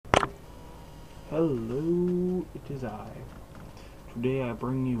Hello, it is I. Today I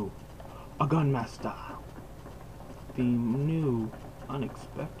bring you a Gunmaster, the new,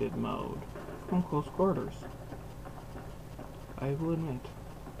 unexpected mode from Close Quarters. I will admit,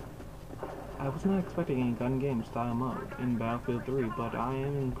 I was not expecting a gun game style mode in Battlefield 3, but I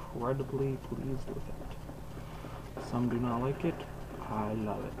am incredibly pleased with it. Some do not like it, I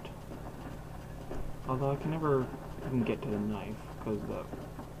love it. Although I can never even get to the knife because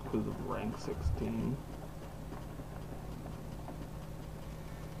of rank 16.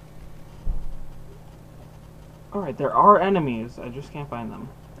 Alright, there are enemies, I just can't find them.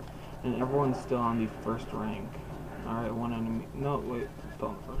 And everyone's still on the first rank. Alright, one enemy. No, wait, still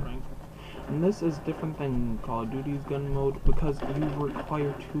on the first rank. And this is different than Call of Duty's gun mode because you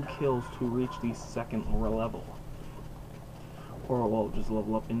require 2 kills to reach the second level. Or, well, just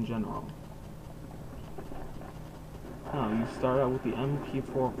level up in general. Now, you start out with the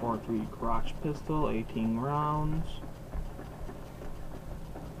MP443 crotch pistol, 18 rounds.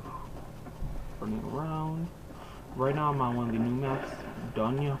 Running around. Right now I'm on one of the new maps,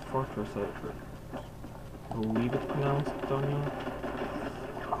 Donya Fortress. I believe it's pronounced Donya.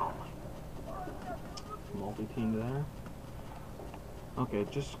 Oh my. Multi-team there. Okay,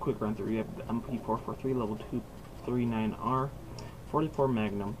 just a quick run through. You have the MP443 level 239R, 44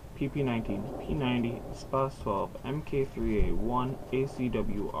 Magnum, PP19, P90, SPAS 12, MK3A1,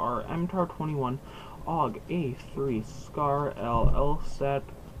 ACWR, MTAR21, AUG A3, SCAR, LLSAT,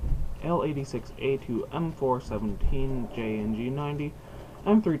 L86A2, M417, JNG90,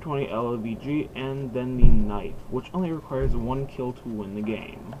 M320 LVG, and then the knife, which only requires 1 kill to win the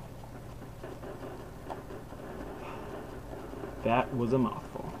game. That was a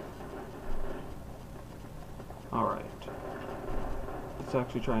mouthful. Alright. Let's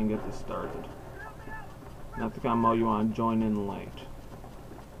actually try and get this started. Not the kind of mode you want to join in late.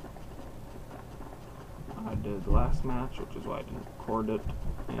 I did the last match, which is why I didn't record it,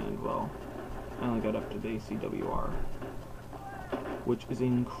 and well, I only got up to the ACWR, which is an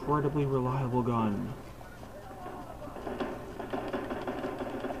incredibly reliable gun.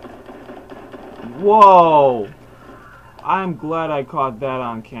 Whoa! I'm glad I caught that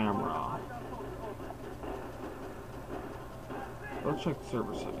on camera. Let's check the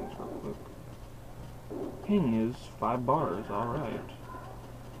server settings real quick. Ping is 5 bars, alright.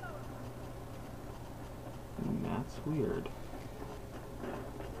 That's weird.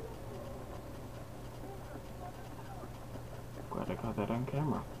 Glad I caught that on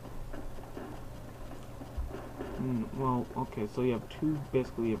camera. Well, okay, so you have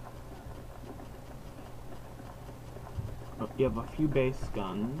you have a few base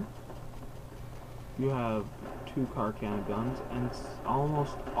guns. You have 2 car cannon guns, and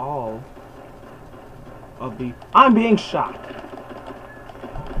almost all of the... I'm being shot!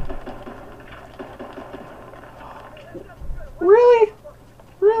 Really?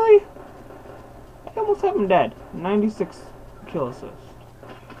 Really? I almost have him dead. 96 kill assist.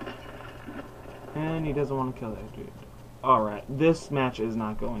 And he doesn't want to kill that dude. Alright, this match is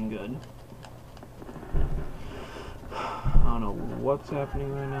not going good. I don't know what's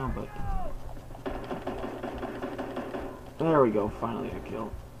happening right now, but... There we go, finally a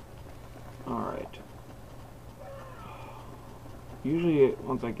kill. Alright. Usually,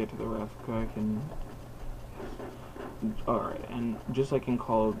 once I get to the ref, I can... Alright, and just like in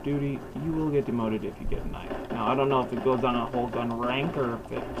Call of Duty, you will get demoted if you get a knife. Now, I don't know if it goes on a whole gun rank or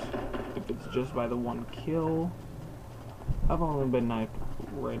if it's just by the 1 kill. I've only been knifed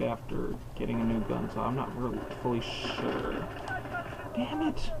right after getting a new gun, so I'm not really fully sure. Damn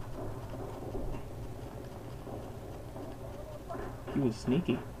it! He was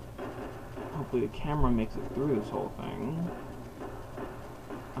sneaky. Hopefully the camera makes it through this whole thing.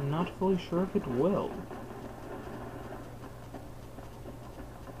 I'm not fully sure if it will.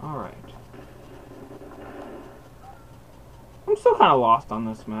 Alright. I'm still kind of lost on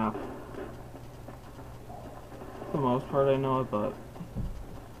this map. For the most part I know it, but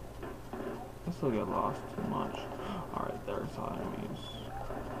I still get lost too much. Alright, there's all enemies.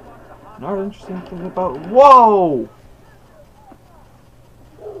 Another interesting thing about... Whoa!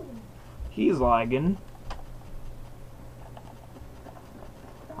 He's lagging.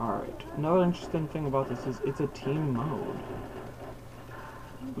 Alright, another interesting thing about this is it's a team mode,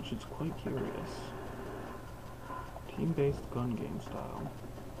 which is quite curious. Team-based gun game style.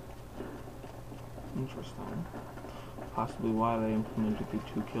 Interesting. Possibly why they implemented the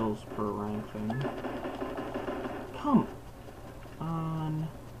 2 kills per rank thing. Come on.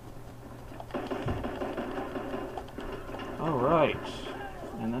 Alright.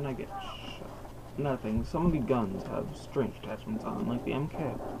 And then I get shot. Another thing, some of the guns have strange attachments on, like the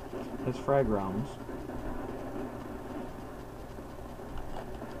MK. His frag rounds.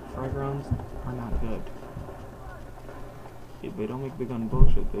 Frag rounds are not good. They don't make the gun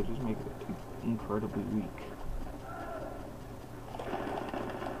bullshit, they just make it incredibly weak.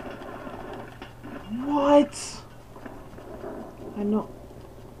 What? I know.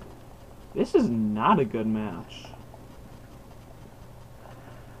 This is not a good match.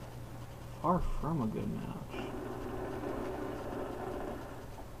 Far from a good match.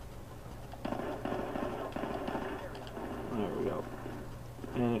 There we go.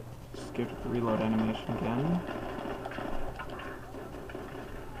 And it skipped the reload animation again.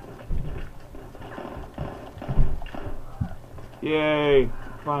 Yay!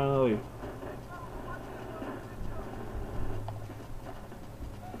 Finally.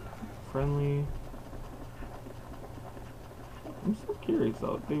 Friendly. I'm so curious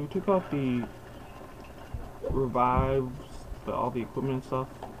though. They took out the revives, all the equipment and stuff,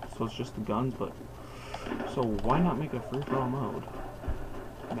 so it's just the guns, but so why not make a free-for-all mode?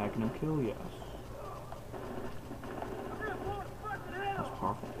 Magnum kill, yes. Most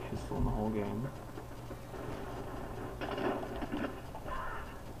powerful pistol in the whole game.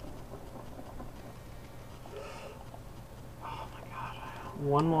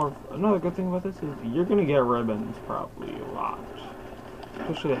 Another good thing about this is you're gonna get ribbons probably a lot.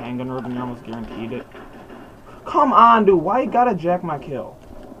 Especially the handgun ribbon, you're almost guaranteed it. Come on, dude, why you gotta jack my kill?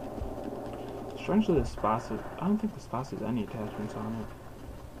 Strangely, the Spas, I don't think the Spas has any attachments on it.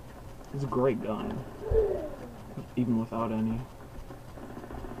 It's a great gun, even without any.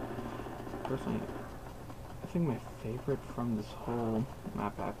 Personally, I think my favorite from this whole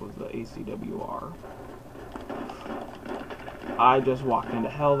map pack was the ACWR. I just walked into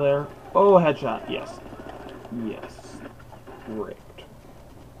hell there. Oh, headshot. Yes. Yes. Rigged.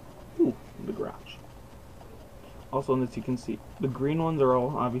 Ooh, the garage. Also in this you can see, the green ones are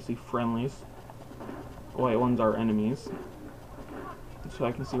all obviously friendlies. The white ones are enemies. So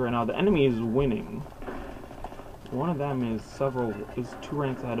I can see right now the enemy is winning. One of them is 2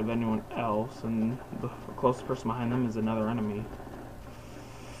 ranks ahead of anyone else, and the closest person behind them is another enemy.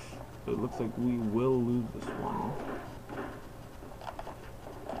 So it looks like we will lose this one.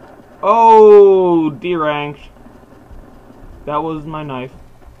 Oh, D-ranked. That was my knife.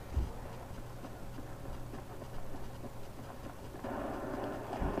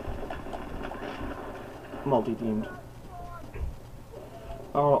 Multi-teamed.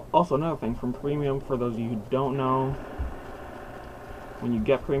 Also, another thing, from Premium, for those of you who don't know, when you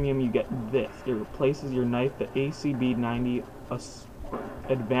get Premium, you get this. It replaces your knife, the ACB 90,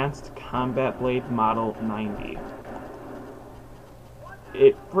 Advanced Combat Blade Model 90.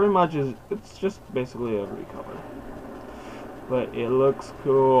 It pretty much is, it's just basically a recover. But it looks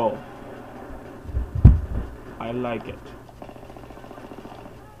cool. I like it.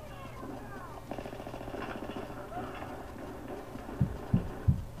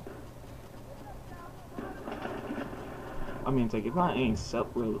 I mean, it's like, it's not any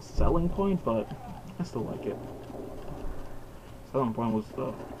real selling point, but I still like it. Selling point was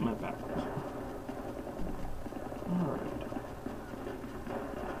the map backwards. Alright.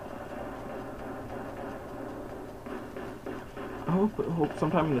 I hope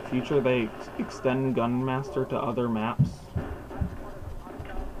sometime in the future they extend Gunmaster to other maps.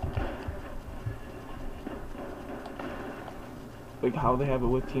 Like how they have it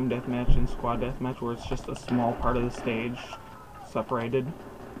with Team Deathmatch and Squad Deathmatch, where it's just a small part of the stage separated.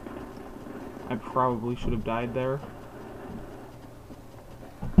 I probably should have died there.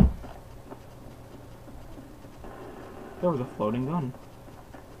 There was a floating gun.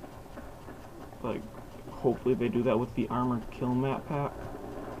 Like, hopefully they do that with the Armored Kill map pack.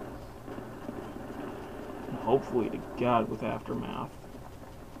 And hopefully to God with Aftermath.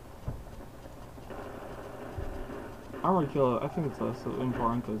 Armored Kill, I think it's less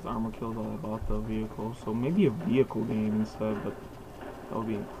important because Armored Kill is all about the vehicle. So maybe a vehicle game instead, but that would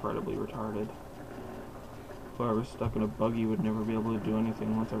be incredibly retarded. Whoever's stuck in a buggy would never be able to do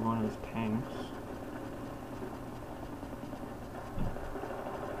anything once everyone has tanks.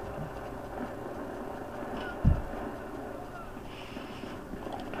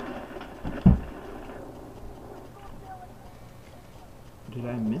 Did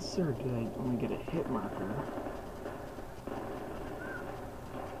I miss or did I only get a hit marker?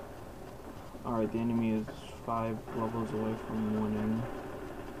 Alright, the enemy is 5 levels away from winning.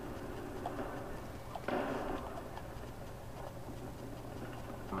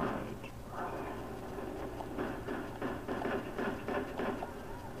 Alright.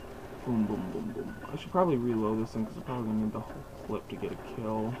 Boom, boom, boom, boom. I should probably reload this thing because I'm probably going to need the whole clip to get a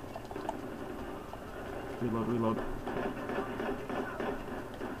kill. Reload, reload.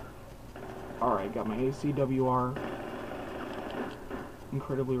 Alright, got my ACWR.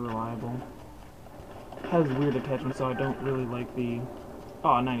 Incredibly reliable. Has weird attachments, so I don't really like the...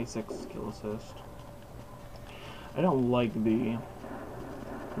 Oh, 96 kill assist. I don't like the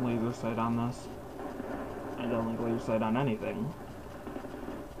laser sight on this. I don't like laser sight on anything.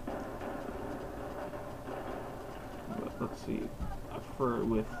 But let's see. I prefer it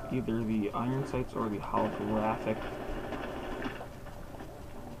with either the iron sights or the holographic.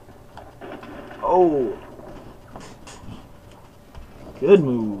 Oh! Good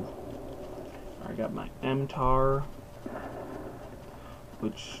move. I got my MTAR,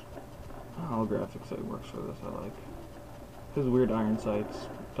 which holographic sight works for this. I like. His weird iron sights,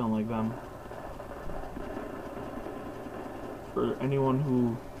 don't like them. For anyone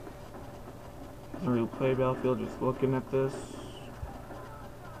who doesn't really play Battlefield, just looking at this,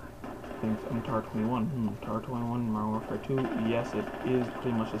 thinks MTAR 21. MTAR 21, Modern Warfare 2. Yes, it is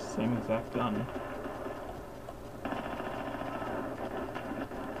pretty much the same exact gun.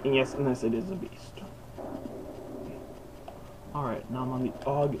 And yes, in this it is a beast. Alright, now I'm on the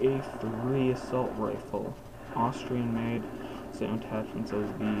AUG A3 assault rifle. Austrian made, same attachments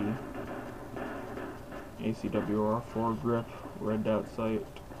as the ACWR foregrip, red dot sight,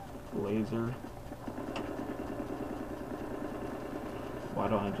 laser. Why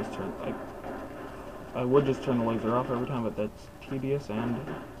don't I just turn, I would just turn the laser off every time, but that's tedious, and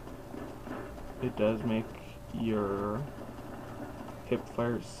it does make your hip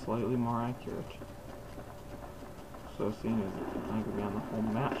fire slightly more accurate. So seeing as I'm going to be on the whole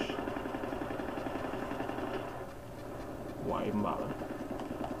match, why even bother?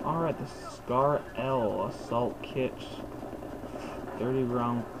 Alright, the Scar L assault kit. 30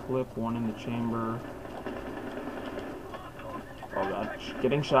 round clip, one in the chamber. Oh god,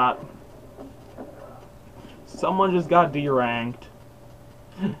 getting shot. Someone just got D-ranked.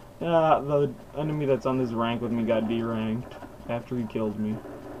 The enemy that's on this rank with me got D-ranked after he killed me.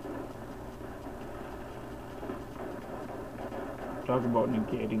 Talk about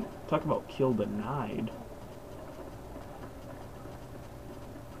negating. Talk about kill denied.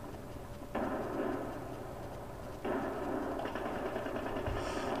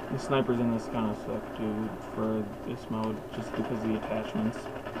 The snipers in this kind of suck, dude, for this mode, just because of the attachments.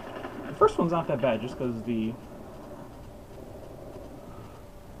 The first one's not that bad, just because the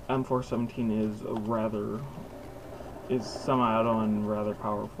M417 is semi-auto and rather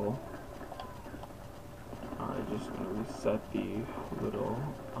powerful. Alright, just gonna reset the little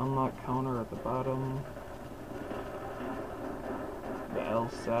unlock counter at the bottom. The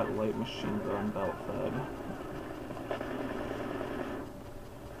LSAT light machine gun belt fed.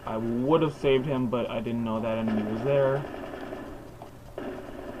 I would have saved him, but I didn't know that enemy was there.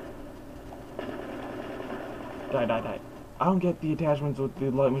 Die, die, die. I don't get the attachments with the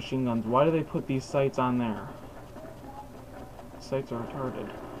light machine guns. Why do they put these sights on there? Sights are retarded.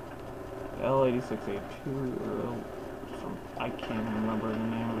 The L86A2 or some, I can't remember the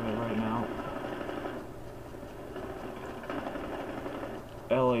name of it right now.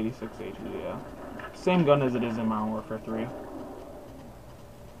 L86A2, yeah. Same gun as it is in Modern Warfare 3.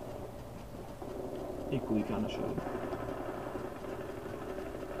 Equally kind of shitty.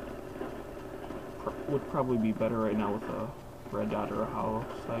 Would probably be better right now with a red dot or a hollow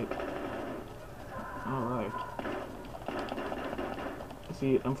sight. Alright.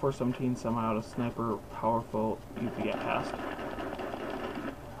 See, M417 semi-auto sniper, powerful, easy to get past.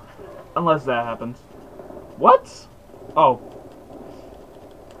 Unless that happens. What? Oh.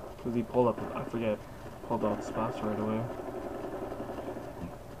 Because he pulled up, I forget, pulled out spots right away.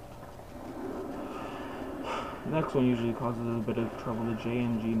 Next one usually causes a bit of trouble, the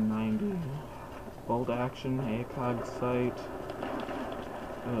JNG90. Bolt action, ACOG sight.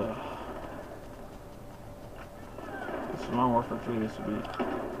 Ugh. This is Modern Warfare 3, this would be...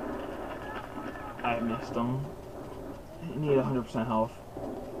 I missed him. He needed 100% health.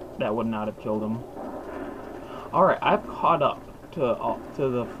 That would not have killed him. Alright, I've caught up to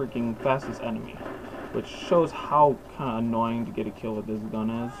the freaking fastest enemy, which shows how kind of annoying to get a kill with this gun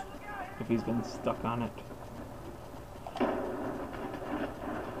is, if he's been stuck on it.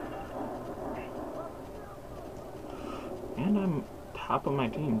 And I'm top of my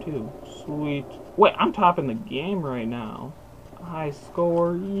team too. Sweet. Wait, I'm top in the game right now. High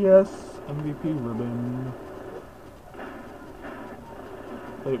score, yes. MVP ribbon.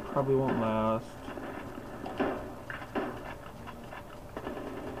 But it probably won't last.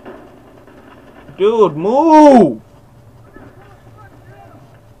 Dude, move!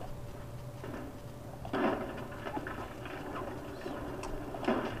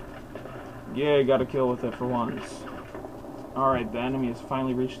 Yeah, got a kill with it for once. Alright, the enemy has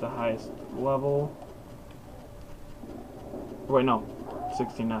finally reached the highest level. Wait, no.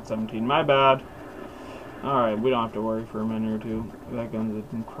 16, not 17. My bad. Alright, we don't have to worry for a minute or two. That gun's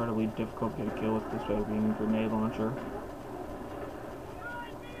incredibly difficult to get a kill with, despite being a grenade launcher.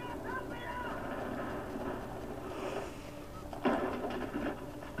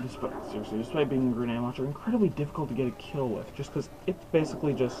 Despite being a grenade launcher, incredibly difficult to get a kill with, just because it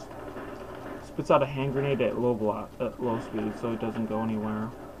basically just spits out a hand grenade at low speed, so it doesn't go anywhere.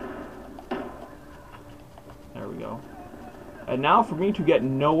 There we go. And now for me to get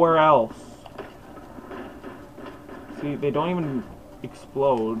nowhere else. See, they don't even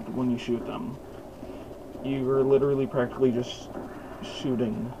explode when you shoot them. You're literally practically just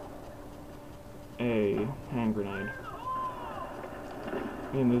shooting a hand grenade.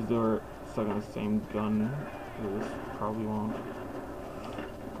 And these are stuck on the same gun, so this probably won't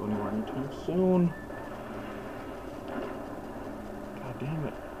go anywhere anytime soon. God damn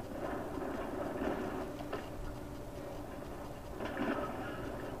it.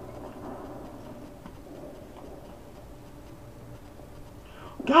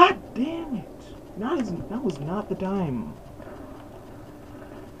 God damn it! That was not the time.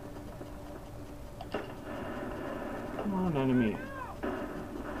 Come on, enemy.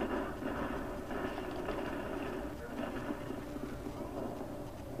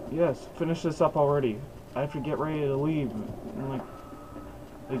 Yes, finish this up already. I have to get ready to leave.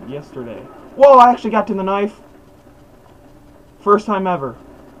 Like yesterday. Whoa, I actually got to the knife. First time ever.